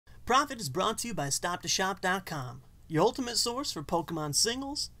Prof-It is brought to you by StopToShop.com, your ultimate source for Pokemon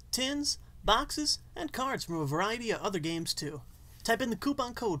singles, tins, boxes, and cards from a variety of other games too. Type in the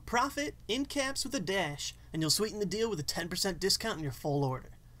coupon code PROFIT in caps with a dash, and you'll sweeten the deal with a 10% discount on your full order.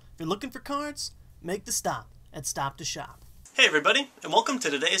 If you're looking for cards, make the stop at Stop to Shop. Hey everybody, and welcome to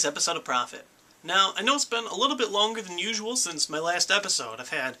today's episode of Prof-It. Now, I know it's been a little bit longer than usual since my last episode. I've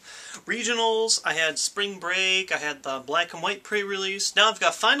had regionals, I had spring break, I had the black and white pre-release. Now I've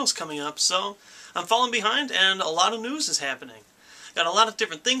got finals coming up, so I'm falling behind and a lot of news is happening. Got a lot of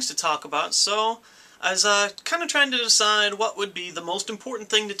different things to talk about, so I was kind of trying to decide what would be the most important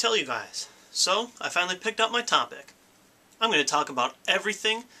thing to tell you guys. So I finally picked up my topic. I'm going to talk about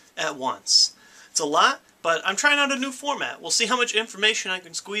everything at once. It's a lot, but I'm trying out a new format. We'll see how much information I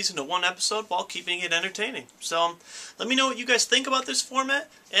can squeeze into one episode while keeping it entertaining. So let me know what you guys think about this format,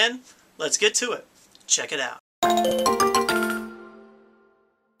 and let's get to it. Check it out.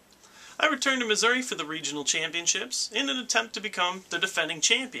 I returned to Missouri for the regional championships in an attempt to become the defending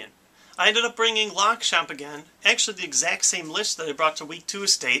champion. I ended up bringing Lock Shop again, actually the exact same list that I brought to Week 2 of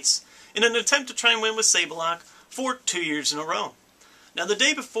States, in an attempt to try and win with Sableye for 2 years in a row. Now the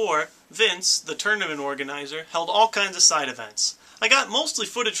day before, Vince, the tournament organizer, held all kinds of side events. I got mostly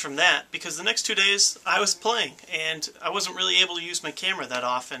footage from that because the next 2 days I was playing and I wasn't really able to use my camera that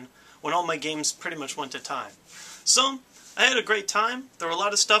often when all my games pretty much went to time. So I had a great time. There were a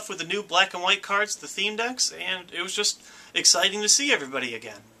lot of stuff with the new black and white cards, the theme decks, and it was just exciting to see everybody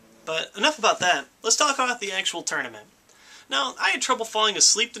again. But enough about that. Let's talk about the actual tournament. Now, I had trouble falling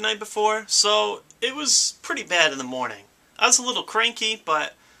asleep the night before, so it was pretty bad in the morning. I was a little cranky,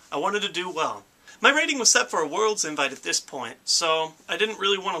 but I wanted to do well. My rating was set for a Worlds invite at this point, so I didn't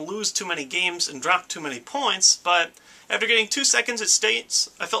really want to lose too many games and drop too many points, but after getting 2 seconds at States,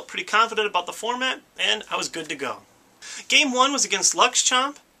 I felt pretty confident about the format, and I was good to go. Game 1 was against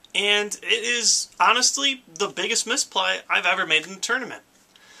Luxchamp, and it is, honestly, the biggest misplay I've ever made in a tournament.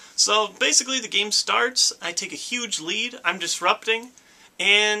 So basically the game starts, I take a huge lead, I'm disrupting,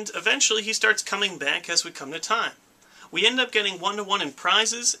 and eventually he starts coming back as we come to time. We end up getting 1-1 in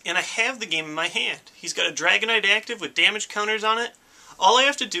prizes, and I have the game in my hand. He's got a Dragonite active with damage counters on it. All I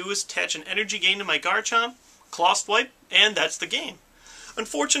have to do is attach an energy gain to my Garchomp, Claw Swipe, and that's the game.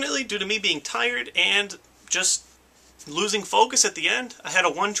 Unfortunately, due to me being tired and just losing focus at the end, I had a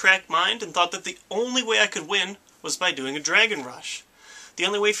one-track mind and thought that the only way I could win was by doing a Dragon Rush. The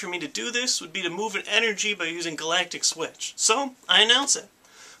only way for me to do this would be to move an energy by using Galactic Switch. So, I announce it.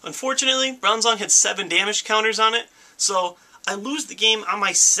 Unfortunately, Bronzong had 7 damage counters on it, so I lose the game on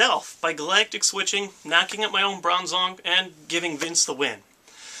myself by Galactic Switching, knocking out my own Bronzong, and giving Vince the win.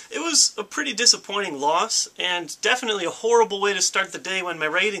 It was a pretty disappointing loss, and definitely a horrible way to start the day when my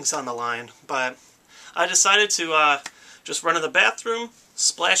rating's on the line, but I decided to just run to the bathroom,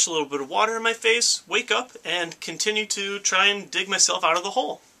 splash a little bit of water in my face, wake up, and continue to try and dig myself out of the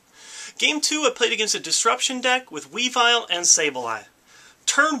hole. Game 2, I played against a Disruption deck with Weavile and Sableye.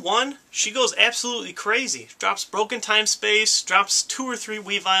 Turn 1, she goes absolutely crazy. Drops Broken Time Space, drops 2 or 3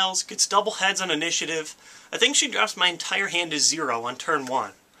 Weaviles, gets double heads on initiative. I think she drops my entire hand to 0 on turn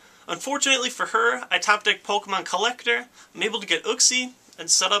 1. Unfortunately for her, I top deck Pokemon Collector, I'm able to get Uxie, and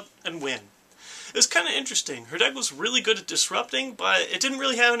set up and win. It was kind of interesting. Her deck was really good at disrupting, but it didn't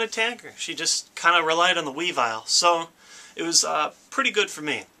really have an attacker. She just kind of relied on the Weavile, so it was pretty good for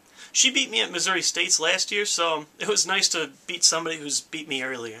me. She beat me at Missouri States last year, so it was nice to beat somebody who's beat me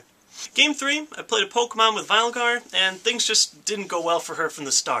earlier. Game 3, I played a Pokemon with Vilgar, and things just didn't go well for her from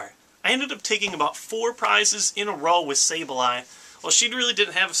the start. I ended up taking about 4 prizes in a row with Sableye, while she really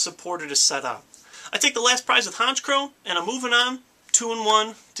didn't have a supporter to set up. I take the last prize with Honchkrow, and I'm moving on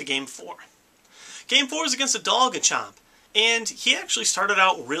 2-1 to Game 4. Game 4 is against a Dolgachomp, and he actually started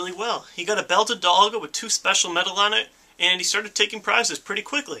out really well. He got a Belted Dolga with 2 special metal on it, and he started taking prizes pretty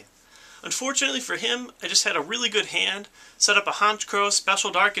quickly. Unfortunately for him, I just had a really good hand, set up a Honchkrow, Special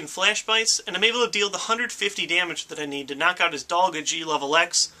Dark, and Flash Bites, and I'm able to deal the 150 damage that I need to knock out his Dolga G level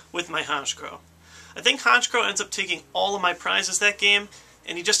X with my Honchkrow. I think Honchkrow ends up taking all of my prizes that game,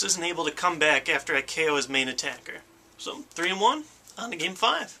 and he just isn't able to come back after I KO his main attacker. So, 3-1, on to Game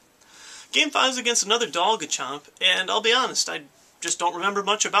 5. Game 5 is against another Dolgachomp, and I'll be honest, I just don't remember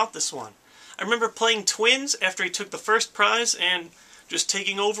much about this one. I remember playing Twins after he took the first prize, and just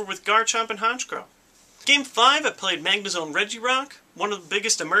taking over with Garchomp and Honchkrow. Game 5, I played Magnezone Regirock, one of the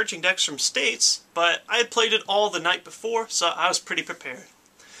biggest emerging decks from States, but I had played it all the night before, so I was pretty prepared.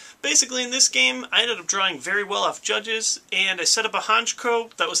 Basically, in this game, I ended up drawing very well off judges, and I set up a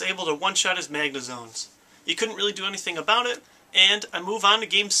Honchkrow that was able to one-shot his Magnezones. You couldn't really do anything about it, and I move on to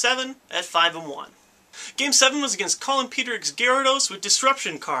Game 7 at 5-1. Game 7 was against Colin Peter's Gyarados with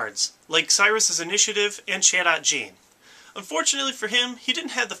disruption cards, like Cyrus's Initiative and Chatot Gene. Unfortunately for him, he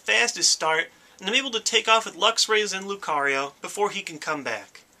didn't have the fastest start, and I'm able to take off with Luxrays and Lucario before he can come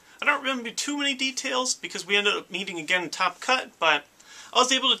back. I don't remember too many details because we ended up meeting again in Top Cut, but I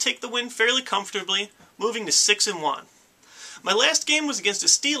was able to take the win fairly comfortably, moving to 6-1. My last game was against a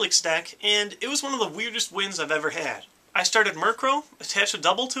Steelix deck, and it was one of the weirdest wins I've ever had. I started Murkrow, attached a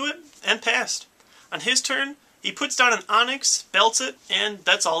double to it, and passed. On his turn, he puts down an Onix, belts it, and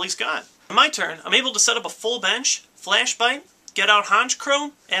that's all he's got. On my turn, I'm able to set up a full bench, Flash Bite, get out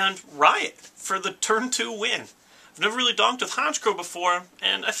Honchkrow, and Riot for the turn 2 win. I've never really donked with Honchkrow before,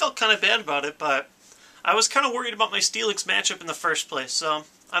 and I felt kind of bad about it, but I was kind of worried about my Steelix matchup in the first place, so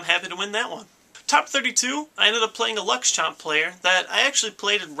I'm happy to win that one. Top 32, I ended up playing a Luxchomp player that I actually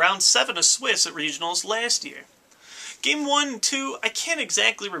played in round 7 of Swiss at Regionals last year. Game 1 and 2, I can't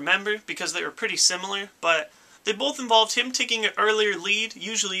exactly remember because they were pretty similar, but they both involved him taking an earlier lead,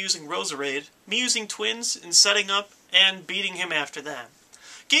 usually using Roserade, me using Twins and setting up, and beating him after that.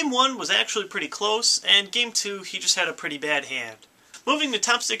 Game 1 was actually pretty close, and Game 2, he just had a pretty bad hand. Moving to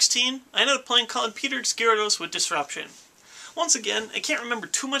top 16, I ended up playing Colin Peter's Gyarados with Disruption. Once again, I can't remember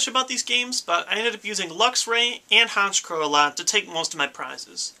too much about these games, but I ended up using Luxray and Honchkrow a lot to take most of my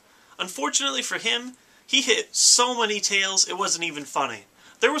prizes. Unfortunately for him, he hit so many tails it wasn't even funny.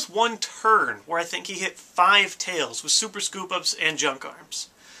 There was one turn where I think he hit 5 tails with Super Scoop-Ups and Junk Arms.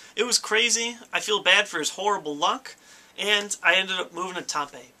 It was crazy, I feel bad for his horrible luck, and I ended up moving to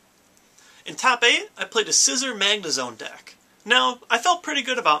top 8. In top 8, I played a Scizor Magnezone deck. Now, I felt pretty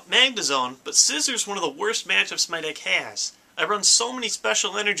good about Magnezone, but Scizor's one of the worst matchups my deck has. I run so many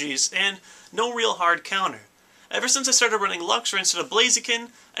special energies, and no real hard counter. Ever since I started running Luxray instead of Blaziken,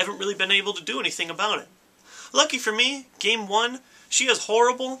 I haven't really been able to do anything about it. Lucky for me, Game 1, she is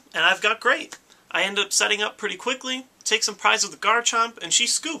horrible, and I've got great. I end up setting up pretty quickly, take some prizes with Garchomp, and she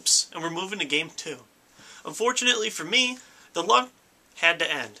scoops, and we're moving to Game 2. Unfortunately for me, the luck had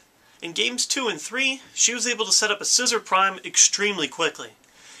to end. In Games 2 and 3, she was able to set up a Scizor Prime extremely quickly.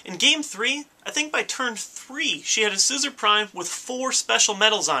 In Game 3, I think by turn 3, she had a Scizor Prime with 4 special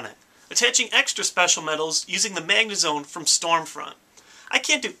metals on it, attaching extra special metals using the Magnezone from Stormfront. I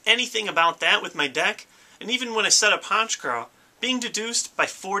can't do anything about that with my deck, and even when I set up Honchkrow, being deduced by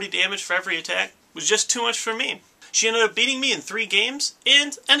 40 damage for every attack was just too much for me. She ended up beating me in 3 games,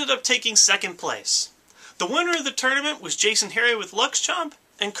 and ended up taking 2nd place. The winner of the tournament was Jason Harry with Luxchomp,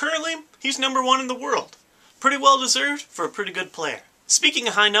 and currently, he's number 1 in the world. Pretty well deserved for a pretty good player. Speaking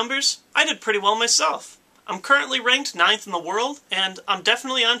of high numbers, I did pretty well myself. I'm currently ranked 9th in the world, and I'm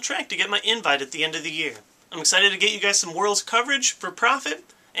definitely on track to get my invite at the end of the year. I'm excited to get you guys some Worlds coverage for Prof-It,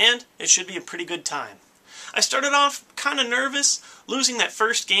 and it should be a pretty good time. I started off kind of nervous, losing that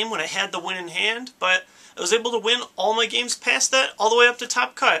first game when I had the win in hand, but I was able to win all my games past that all the way up to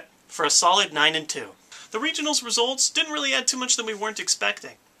Top Cut for a solid 9-2. The regionals results didn't really add too much that we weren't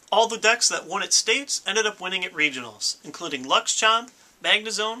expecting. All the decks that won at States ended up winning at regionals, including Luxchomp,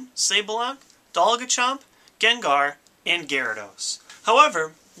 Magnezone, Sableye, Dolgachomp, Gengar, and Gyarados.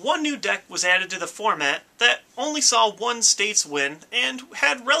 However, one new deck was added to the format that only saw one States win and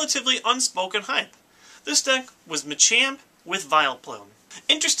had relatively unspoken hype. This deck was Machamp with Vileplume.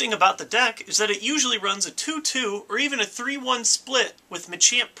 Interesting about the deck is that it usually runs a 2-2 or even a 3-1 split with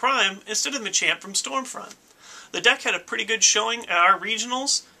Machamp Prime instead of Machamp from Stormfront. The deck had a pretty good showing at our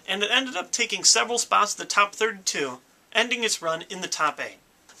regionals, and it ended up taking several spots at the top 32, ending its run in the top 8.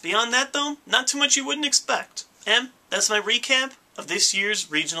 Beyond that though, not too much you wouldn't expect. And that's my recap of this year's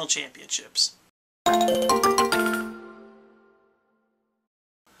regional championships.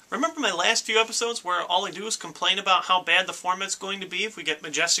 Remember my last few episodes where all I do is complain about how bad the format's going to be if we get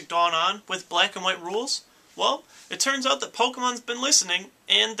Majestic Dawn on with black and white rules? Well, it turns out that Pokemon's been listening,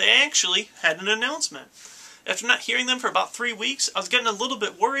 and they actually had an announcement. After not hearing them for about 3 weeks, I was getting a little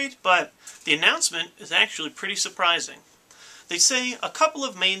bit worried, but the announcement is actually pretty surprising. They say a couple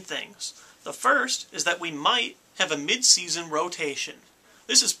of main things. The first is that we might have a mid-season rotation.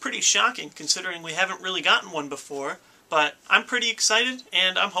 This is pretty shocking considering we haven't really gotten one before, but I'm pretty excited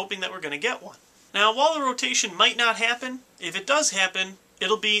and I'm hoping that we're going to get one. Now, while the rotation might not happen, if it does happen,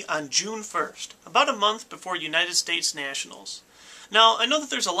 it'll be on June 1st, about a month before United States Nationals. Now, I know that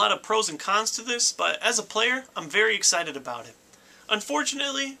there's a lot of pros and cons to this, but as a player, I'm very excited about it.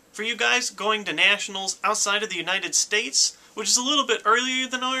 Unfortunately, for you guys going to Nationals outside of the United States, which is a little bit earlier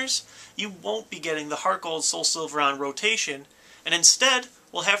than ours, you won't be getting the Heart Gold Soul Silver on rotation, and instead,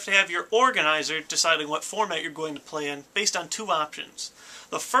 we'll have to have your organizer deciding what format you're going to play in based on 2 options.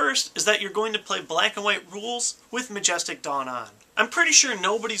 The first is that you're going to play black and white rules with Majestic Dawn on. I'm pretty sure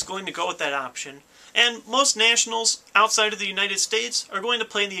nobody's going to go with that option, And most nationals outside of the United States are going to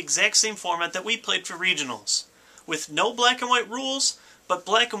play in the exact same format that we played for regionals, with no black and white rules, but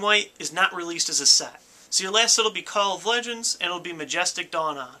black and white is not released as a set. So your last set will be Call of Legends, and it'll be Majestic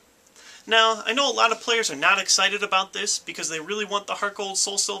Dawn on. Now, I know a lot of players are not excited about this because they really want the Heart Gold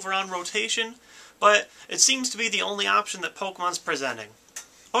Soul Silver on rotation, but it seems to be the only option that Pokemon's presenting.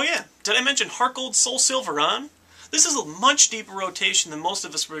 Oh yeah, did I mention Heart Gold Soul Silver on? This is a much deeper rotation than most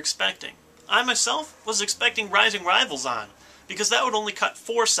of us were expecting. I myself was expecting Rising Rivals on, because that would only cut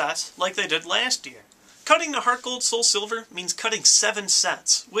 4 sets like they did last year. Cutting the Heart Gold Soul Silver means cutting 7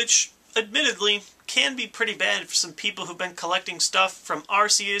 sets, which, admittedly, can be pretty bad for some people who've been collecting stuff from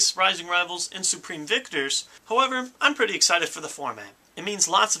Arceus, Rising Rivals, and Supreme Victors. However, I'm pretty excited for the format. It means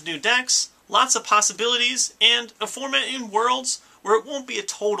lots of new decks, lots of possibilities, and a format in Worlds where it won't be a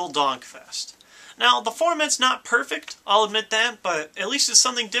total dogfest. Now, the format's not perfect, I'll admit that, but at least it's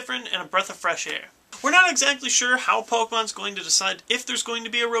something different and a breath of fresh air. We're not exactly sure how Pokemon's going to decide if there's going to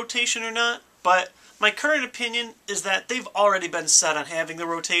be a rotation or not, but my current opinion is that they've already been set on having the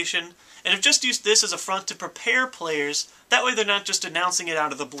rotation, and have just used this as a front to prepare players, that way they're not just announcing it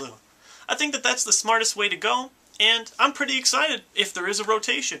out of the blue. I think that that's the smartest way to go, and I'm pretty excited if there is a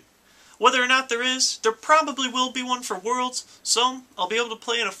rotation. Whether or not there is, there probably will be one for Worlds, so I'll be able to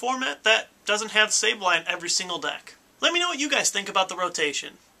play in a format that doesn't have Sableye in every single deck. Let me know what you guys think about the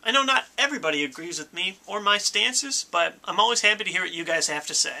rotation. I know not everybody agrees with me or my stances, but I'm always happy to hear what you guys have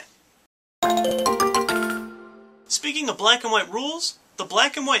to say. Speaking of black and white rules, the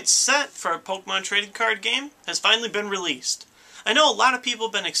black and white set for our Pokemon trading card game has finally been released. I know a lot of people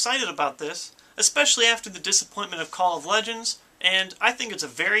have been excited about this, especially after the disappointment of Call of Legends, and I think it's a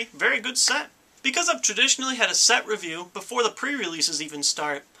very, very good set. Because I've traditionally had a set review before the pre-releases even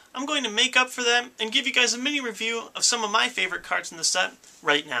start, I'm going to make up for them and give you guys a mini review of some of my favorite cards in the set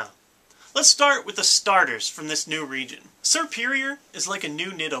right now. Let's start with the starters from this new region. Serperior is like a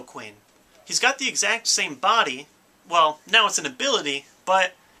new Nidoqueen. He's got the exact same body, well, now it's an ability,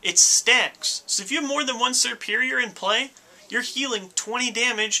 but it stacks. So if you have more than one Serperior in play, you're healing 20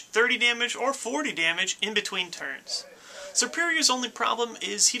 damage, 30 damage, or 40 damage in between turns. Serperior's only problem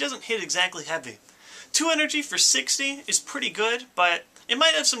is he doesn't hit exactly heavy. 2 energy for 60 is pretty good, but it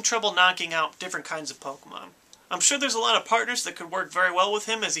might have some trouble knocking out different kinds of Pokemon. I'm sure there's a lot of partners that could work very well with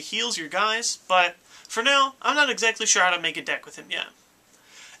him as he heals your guys, but for now, I'm not exactly sure how to make a deck with him yet.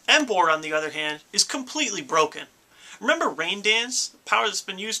 Emboar, on the other hand, is completely broken. Remember Rain Dance, a power that's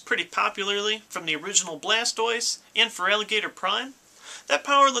been used pretty popularly from the original Blastoise and for Alligator Prime? That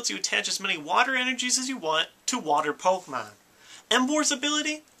power lets you attach as many water energies as you want to water Pokemon. Emboar's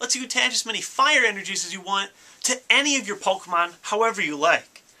ability lets you attach as many fire energies as you want to any of your Pokemon however you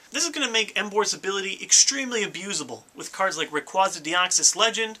like. This is going to make Emboar's ability extremely abusable, with cards like Rayquaza Deoxys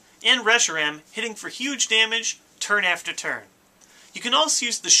Legend and Reshiram hitting for huge damage turn after turn. You can also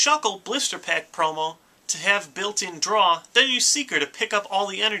use the Shuckle Blister Pack promo to have built-in draw, then use Seeker to pick up all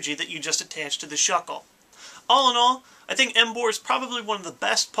the energy that you just attached to the Shuckle. All in all, I think Emboar is probably one of the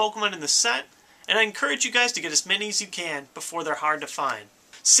best Pokemon in the set, and I encourage you guys to get as many as you can before they're hard to find.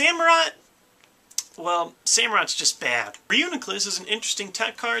 Samurott? Well, Samurott's just bad. Reuniclus is an interesting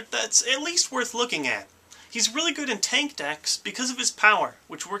tech card that's at least worth looking at. He's really good in tank decks because of his power,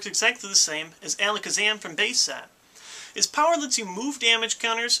 which works exactly the same as Alakazam from base set. His power lets you move damage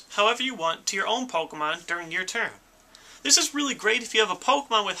counters however you want to your own Pokemon during your turn. This is really great if you have a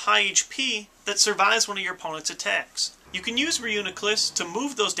Pokemon with high HP that survives one of your opponent's attacks. You can use Reuniclus to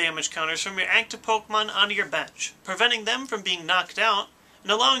move those damage counters from your active Pokemon onto your bench, preventing them from being knocked out,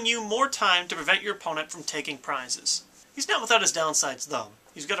 and allowing you more time to prevent your opponent from taking prizes. He's not without his downsides though.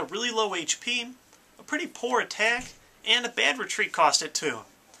 He's got a really low HP, a pretty poor attack, and a bad retreat cost at 2.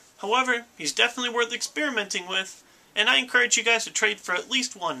 However, he's definitely worth experimenting with, and I encourage you guys to trade for at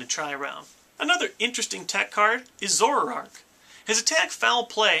least one to try around. Another interesting tech card is Zoroark. His attack Foul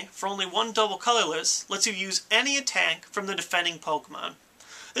Play for only 1 double colorless lets you use any attack from the defending Pokemon.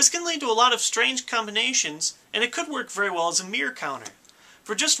 This can lead to a lot of strange combinations, and it could work very well as a mirror counter.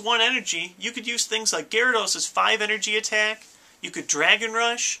 For just 1 energy, you could use things like Gyarados' 5 energy attack, you could Dragon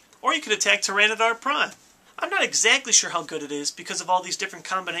Rush, or you could attack Tyranitar Prime. I'm not exactly sure how good it is because of all these different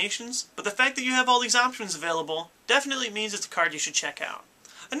combinations, but the fact that you have all these options available definitely means it's a card you should check out.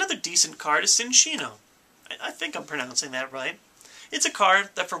 Another decent card is Cinccino. I think I'm pronouncing that right. It's a card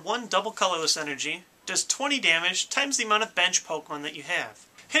that for 1 double colorless energy does 20 damage times the amount of bench Pokemon that you have.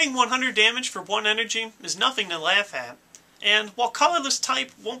 Hitting 100 damage for 1 energy is nothing to laugh at, and while colorless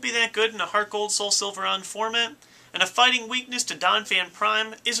type won't be that good in a Heart Gold Soul Silver on format, and a fighting weakness to Donphan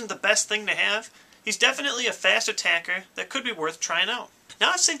Prime isn't the best thing to have, he's definitely a fast attacker that could be worth trying out. Now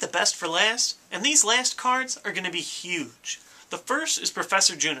I've saved the best for last, and these last cards are going to be huge. The first is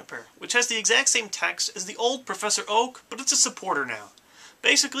Professor Juniper, which has the exact same text as the old Professor Oak, but it's a supporter now.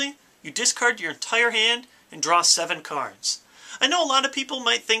 Basically, you discard your entire hand and draw 7 cards. I know a lot of people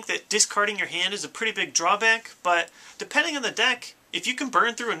might think that discarding your hand is a pretty big drawback, but depending on the deck, if you can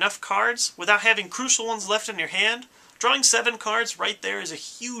burn through enough cards without having crucial ones left in your hand, drawing 7 cards right there is a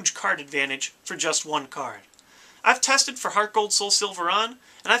huge card advantage for just 1 card. I've tested for Heart Gold Soul Silver on,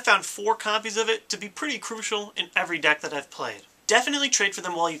 and I've found 4 copies of it to be pretty crucial in every deck that I've played. Definitely trade for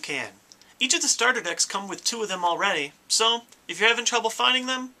them while you can. Each of the starter decks come with 2 of them already, so if you're having trouble finding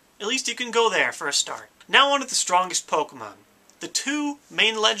them, at least you can go there for a start. Now on to the strongest Pokemon. The 2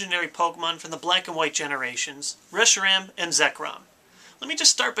 main legendary Pokemon from the Black and White generations, Reshiram and Zekrom. Let me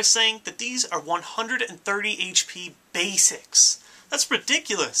just start by saying that these are 130 HP basics. That's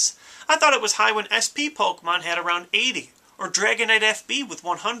ridiculous. I thought it was high when SP Pokemon had around 80, or Dragonite FB with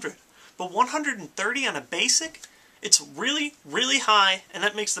 100. But 130 on a basic? It's really, really high, and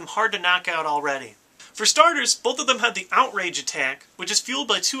that makes them hard to knock out already. For starters, both of them have the Outrage attack, which is fueled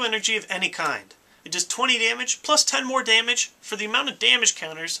by 2 energy of any kind. It does 20 damage, plus 10 more damage for the amount of damage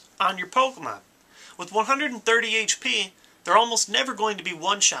counters on your Pokemon. With 130 HP, they're almost never going to be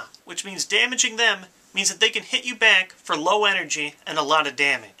one-shot, which means damaging them means that they can hit you back for low energy and a lot of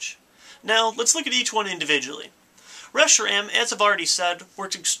damage. Now, let's look at each one individually. Reshiram, as I've already said,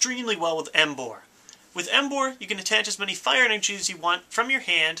 works extremely well with Emboar. With Emboar, you can attach as many fire energy as you want from your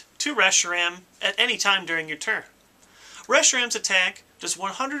hand to Reshiram at any time during your turn. Reshiram's attack does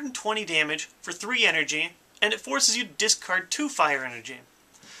 120 damage for 3 energy, and it forces you to discard 2 fire energy.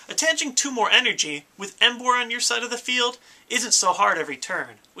 Attaching 2 more energy with Emboar on your side of the field isn't so hard every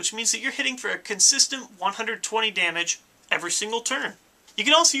turn, which means that you're hitting for a consistent 120 damage every single turn. You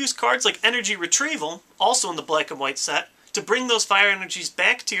can also use cards like Energy Retrieval, also in the Black and White set, to bring those fire energies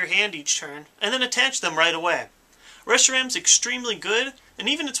back to your hand each turn, and then attach them right away. Reshiram's extremely good, and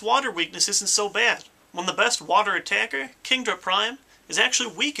even its water weakness isn't so bad. One of the best water attacker, Kingdra Prime, is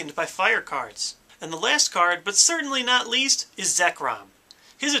actually weakened by fire cards. And the last card, but certainly not least, is Zekrom.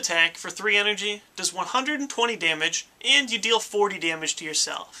 His attack, for 3 energy, does 120 damage, and you deal 40 damage to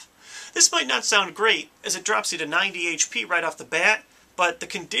yourself. This might not sound great, as it drops you to 90 HP right off the bat, but the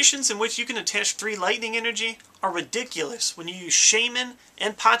conditions in which you can attach 3 lightning energy are ridiculous when you use Shaman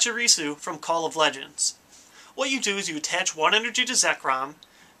and Pachirisu from Call of Legends. What you do is you attach 1 energy to Zekrom,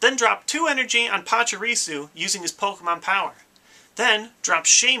 then drop 2 energy on Pachirisu using his Pokemon power. Then drop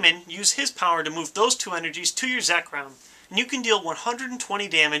Shaman, use his power to move those 2 energies to your Zekrom, and you can deal 120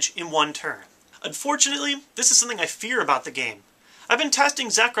 damage in 1 turn. Unfortunately, this is something I fear about the game. I've been testing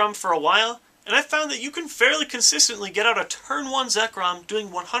Zekrom for a while, and I've found that you can fairly consistently get out a turn 1 Zekrom doing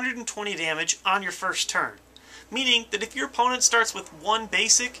 120 damage on your first turn. Meaning that if your opponent starts with 1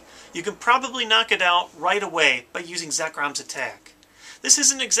 basic, you can probably knock it out right away by using Zekrom's attack. This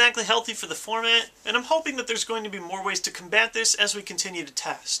isn't exactly healthy for the format, and I'm hoping that there's going to be more ways to combat this as we continue to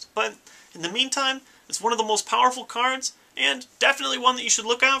test. But in the meantime, it's one of the most powerful cards, and definitely one that you should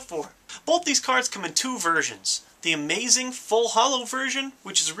look out for. Both these cards come in 2 versions. The amazing full holo version,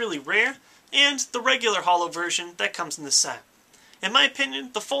 which is really rare, and the regular holo version that comes in the set. In my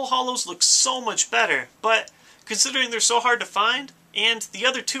opinion, the full holos look so much better, but considering they're so hard to find, and the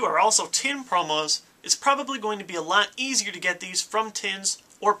other 2 are also tin promos, it's probably going to be a lot easier to get these from tins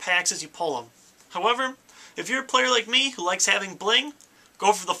or packs as you pull them. However, if you're a player like me who likes having bling,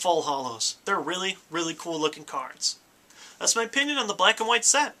 go for the full holos. They're really, really cool looking cards. That's my opinion on the Black and White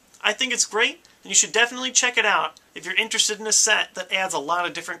set. I think it's great, and you should definitely check it out if you're interested in a set that adds a lot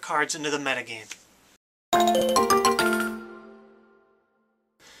of different cards into the metagame.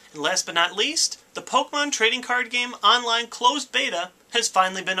 And last but not least, the Pokemon trading card game online closed beta has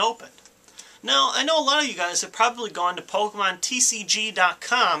finally been opened. Now, I know a lot of you guys have probably gone to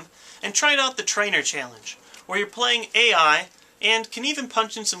PokemonTCG.com and tried out the Trainer Challenge, where you're playing AI and can even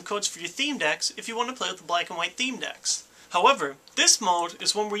punch in some codes for your theme decks if you want to play with the Black and White theme decks. However, this mode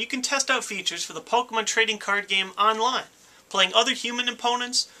is one where you can test out features for the Pokemon trading card game online, playing other human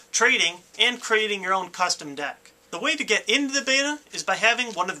opponents, trading, and creating your own custom deck. The way to get into the beta is by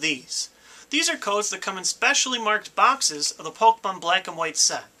having one of these. These are codes that come in specially marked boxes of the Pokemon Black and White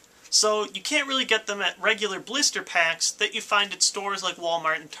set, so you can't really get them at regular blister packs that you find at stores like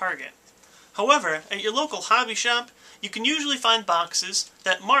Walmart and Target. However, at your local hobby shop, you can usually find boxes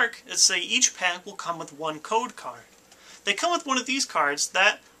that mark that say each pack will come with 1 code card. They come with one of these cards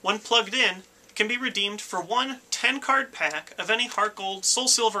that, when plugged in, can be redeemed for 1 10-card pack of any Heart Gold Soul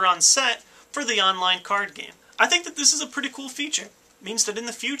Silver on set for the online card game. I think that this is a pretty cool feature. It means that in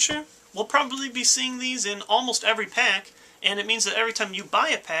the future, we'll probably be seeing these in almost every pack, and it means that every time you buy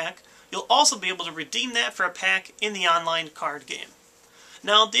a pack, you'll also be able to redeem that for a pack in the online card game.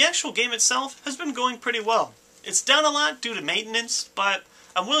 Now, the actual game itself has been going pretty well. It's down a lot due to maintenance, but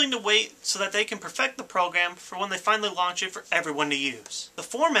I'm willing to wait so that they can perfect the program for when they finally launch it for everyone to use. The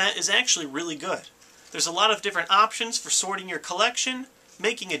format is actually really good. There's a lot of different options for sorting your collection,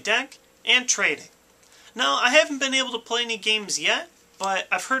 making a deck, and trading. Now, I haven't been able to play any games yet, but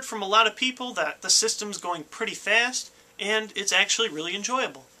I've heard from a lot of people that the system's going pretty fast, and it's actually really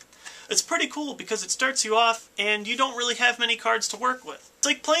enjoyable. It's pretty cool because it starts you off, and you don't really have many cards to work with. It's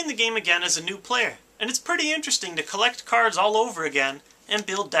like playing the game again as a new player, and it's pretty interesting to collect cards all over again and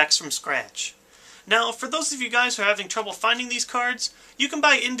build decks from scratch. Now, for those of you guys who are having trouble finding these cards, you can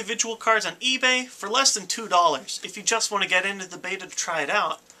buy individual cards on eBay for less than $2 if you just want to get into the beta to try it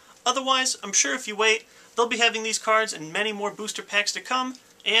out. Otherwise, I'm sure if you wait, they'll be having these cards and many more booster packs to come,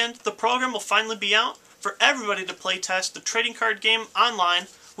 and the program will finally be out for everybody to playtest the trading card game online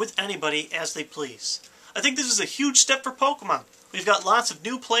with anybody as they please. I think this is a huge step for Pokemon. We've got lots of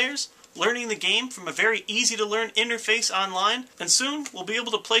new players learning the game from a very easy-to-learn interface online, and soon we'll be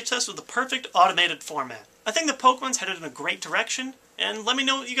able to playtest with the perfect automated format. I think that Pokemon's headed in a great direction, and let me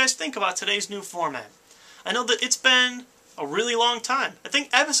know what you guys think about today's new format. I know that it's been a really long time. I think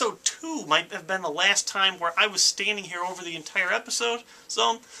episode 2 might have been the last time where I was standing here over the entire episode,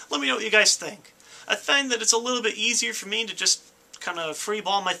 so let me know what you guys think. I find that it's a little bit easier for me to just kind of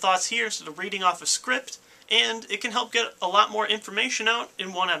freeball my thoughts here instead of reading off a script, and it can help get a lot more information out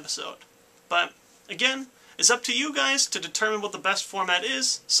in one episode. But, again, it's up to you guys to determine what the best format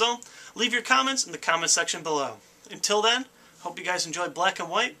is, so leave your comments in the comment section below. Until then, hope you guys enjoy Black and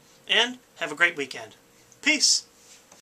White, and have a great weekend. Peace!